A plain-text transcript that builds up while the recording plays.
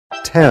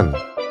10,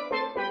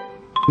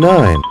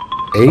 9,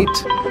 8,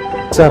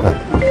 7,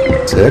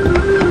 6,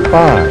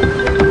 5,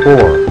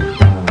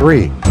 4,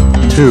 3,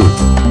 2,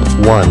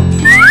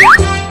 1.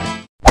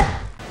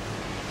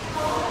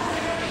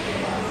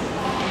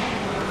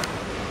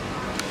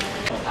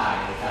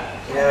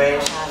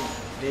 elevation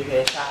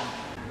depression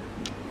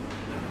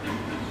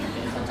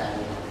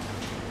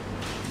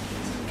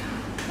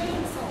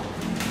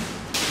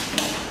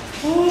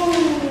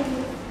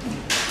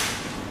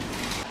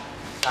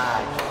ใช่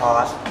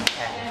cos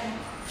and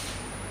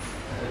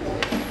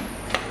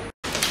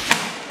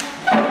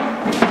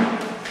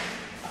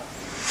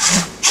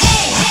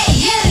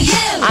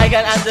I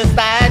can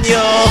understand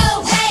you.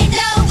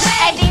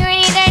 I think we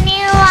need a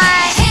new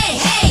one.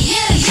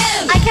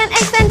 I can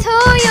explain to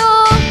you.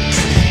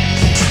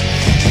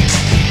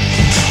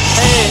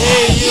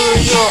 Hey, you.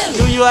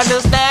 Do you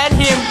understand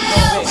him?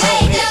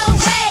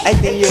 I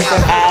think you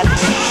should ask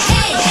me.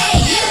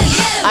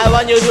 I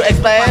want you to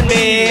explain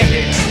me.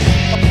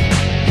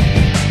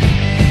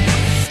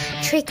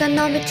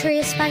 Trigonometry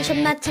is a bunch of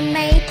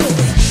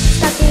mathematics.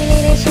 Study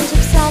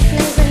relationships of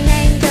lengths and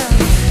angles.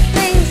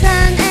 Lengths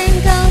and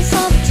angles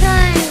of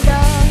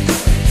triangles.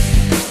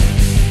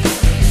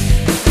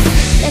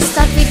 Let's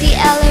start with the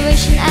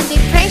elevation and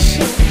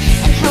depression,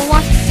 and how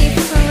what's the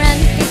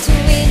difference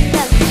between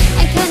them.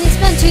 I can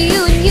explain to you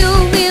and you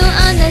will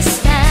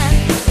understand.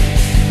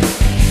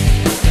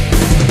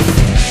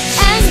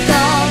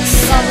 Angles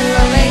of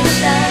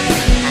elevation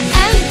and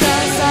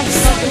angles of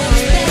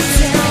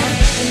depression.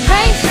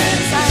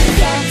 Depressions are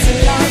down to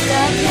low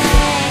the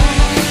plane,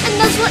 and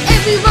that's what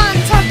everyone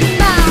talking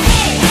about.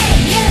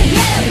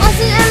 What's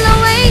an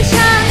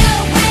elevation?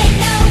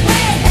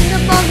 And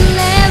above the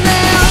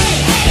level,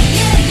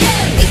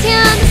 we can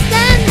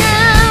understand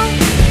now.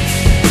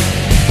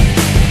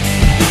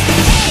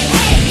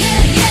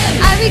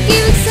 I will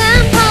give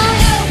examples.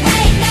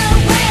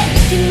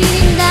 You can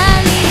meet in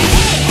Anglii.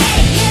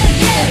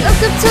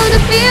 Look up to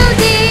the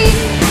building.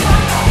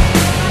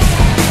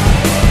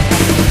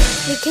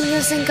 We can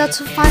use angle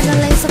to find the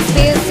length of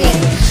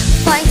building.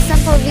 For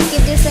example, we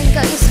give this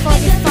angle is 45,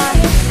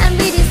 and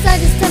we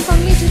decide it's 10 for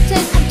me to 10.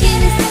 I give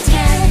this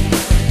 10.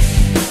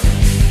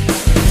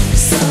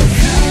 So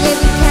here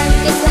we can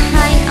get the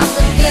height of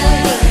the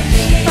building.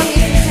 From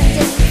using 10,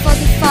 10 to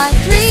 45,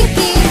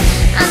 tricky.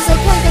 Answer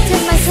can get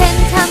 10 by 10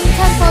 times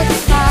 10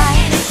 45.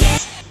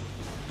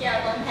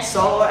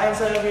 So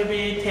answer will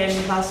be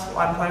 10 plus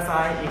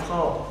 1.5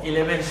 equal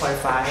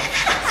 11.5.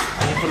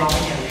 อันนี้คุณลอง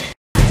เขียน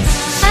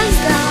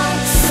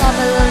Angles of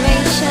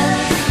elevation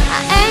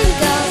are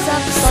angles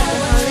of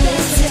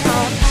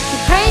horizontal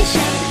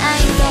depression,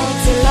 angles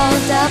below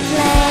the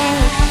plane,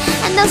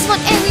 and that's what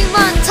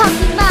everyone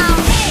talking about.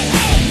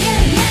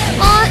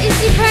 What is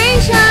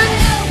depression?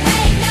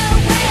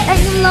 And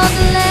below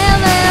the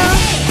level,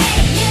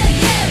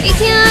 we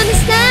can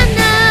understand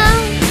now.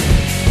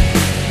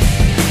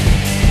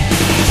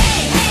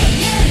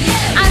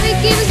 I will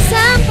give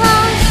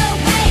examples.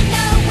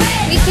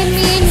 We can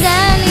be in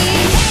Delhi.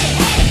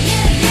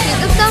 We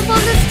look down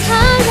from the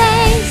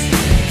stars.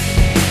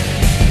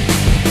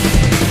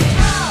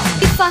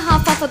 We find how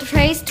far for the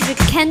trace to the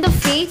candle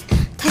feet.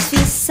 Touch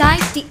the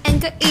side, the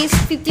angle is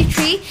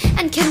 53,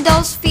 and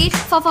candles feet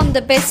fall from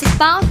the basic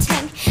about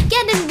 10.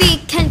 Getting big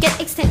can get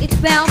extended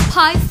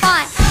 12.5.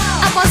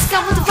 Upward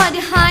scale to find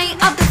the height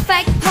of the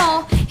flagpole.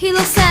 He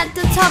looks at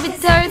the top with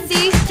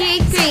 30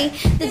 degrees.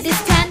 The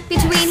distance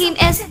between him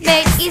and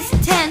base is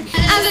 10.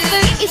 And the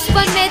very is 1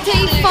 meter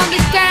from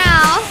the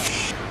ground.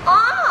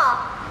 Oh,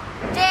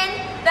 then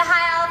the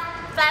height of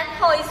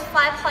flagpole is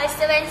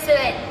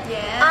 5.77.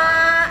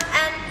 Yeah.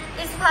 And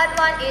this part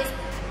 1 is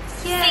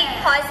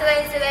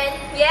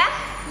 6.77. Yeah?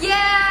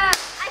 Yeah.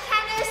 I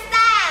can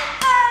understand.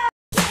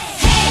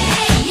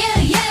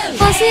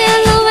 What's the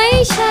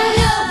elevation?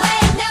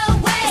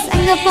 It's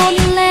angle upon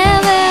the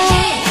level.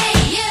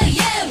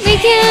 We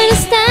can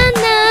understand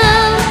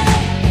now.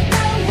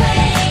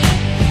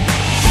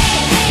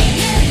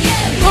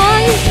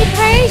 What is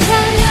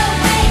depression?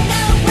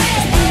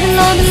 It's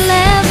below the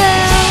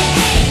level.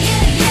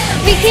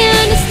 We can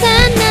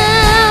understand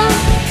now.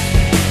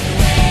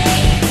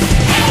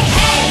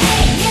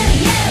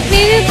 We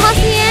will pass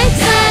the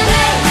exam.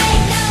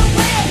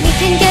 We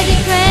can get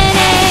it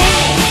credit.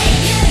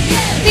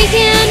 We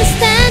can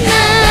understand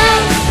now.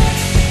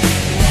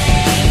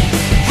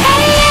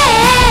 Hey,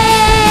 hey,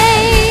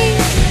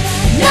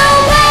 no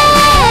way.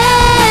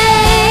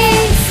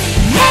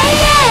 Hey,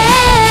 yeah,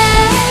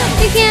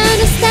 we can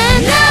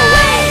understand now.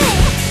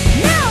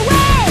 No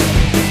way.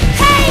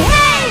 Hey,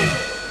 hey.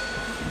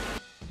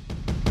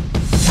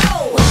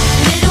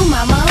 Little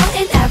Mama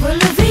and Avril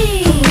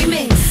Lavigne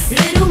remix.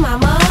 Little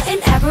Mama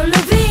and Avril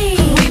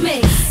Lavigne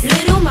remix.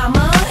 Little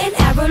Mama and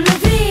Avril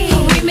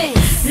Lavigne remix.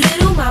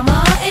 Little Mama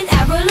and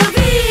Avril Lavigne.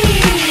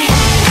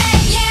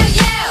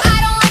 I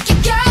don't like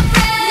your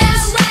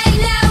girlfriend.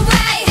 No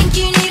way. Think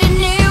you need a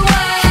new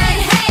one.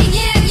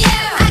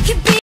 I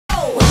could be.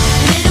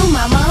 Little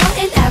Mama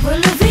and Avril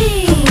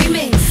Lavigne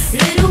remix.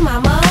 Little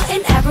Mama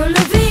and Avril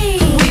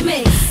Lavigne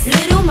remix.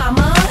 Little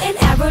Mama and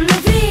Avril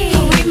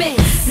Lavigne remix.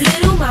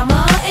 Little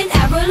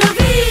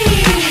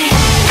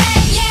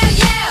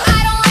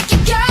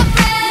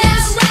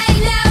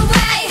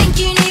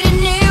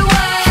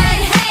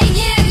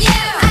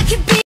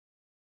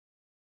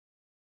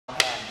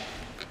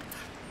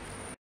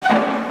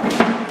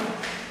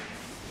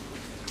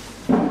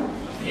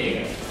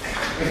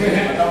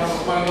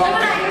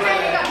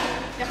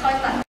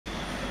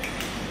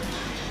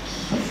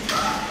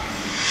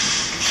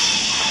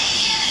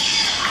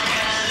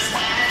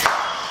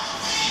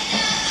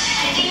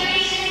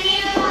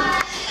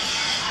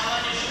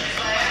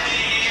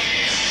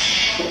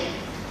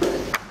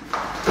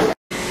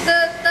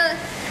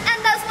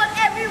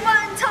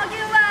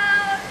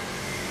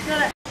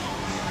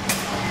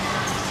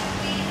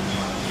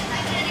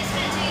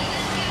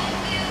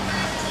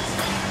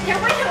ยัง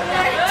ไม่ถึงเล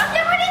ย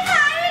ยังไม่ได้ถ่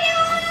ายวิดีโอ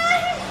เลย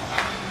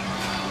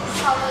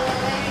เอาเล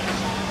ย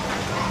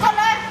กด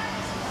เลย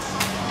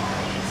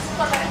ก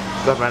ดเลย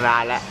กดมานา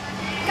นแล้ว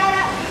ก้าวแ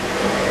ล้ว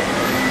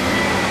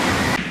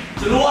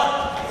จรวด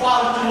ควา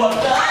มจรวด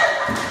เลย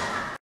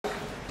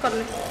กดเล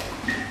ย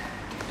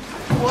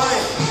โว้ย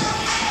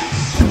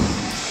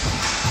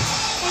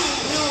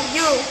อ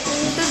ยู่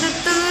ตื้อ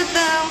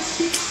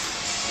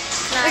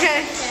โอเค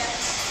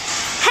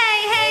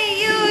hey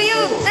you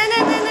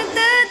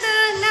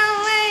no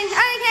way โ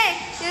อเค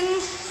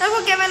แล้วพว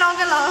กแกไม่ร้อง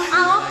กันเหรอเอ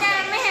าแก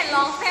ไม่เห็น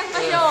ร้องเพลงปร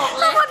ะโยค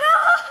เลยขอโท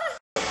ษ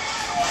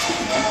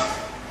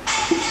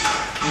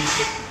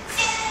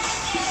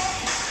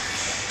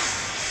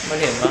มัน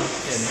เห็นปะ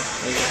เห็น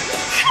ไม่เห็น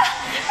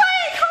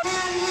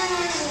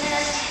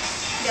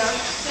เดี๋ยว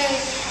เลย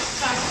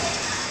ก่อน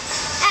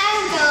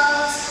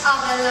Angles of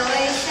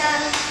elevation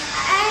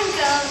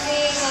Angle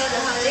being on the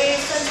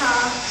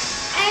horizontal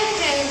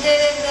Angle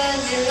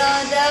below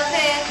the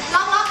plane ล็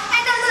อก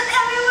and doesn't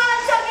everyone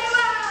tell me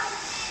what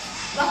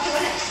ล็อกอยู่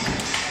ไหน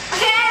โอ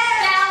เค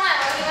แล้วอ่ะ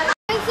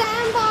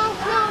Example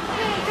no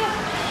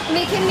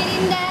make it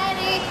mean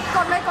daddy ก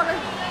ดเลย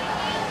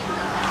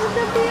It's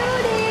a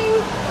building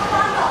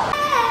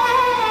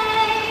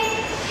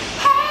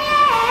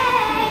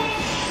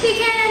You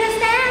can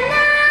understand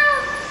now.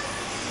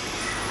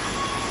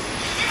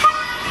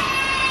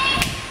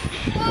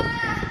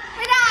ไ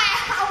ม่ได้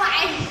เอาใหม่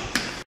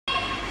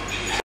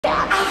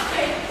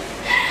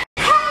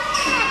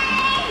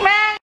แม่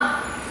ง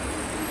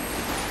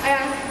อะไร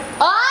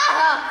อ๋อ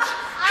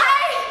ให้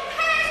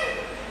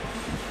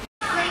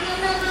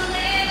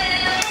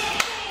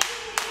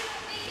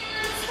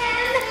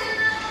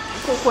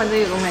กูควรจะ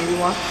อยู่ตรงไหนดี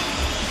วะ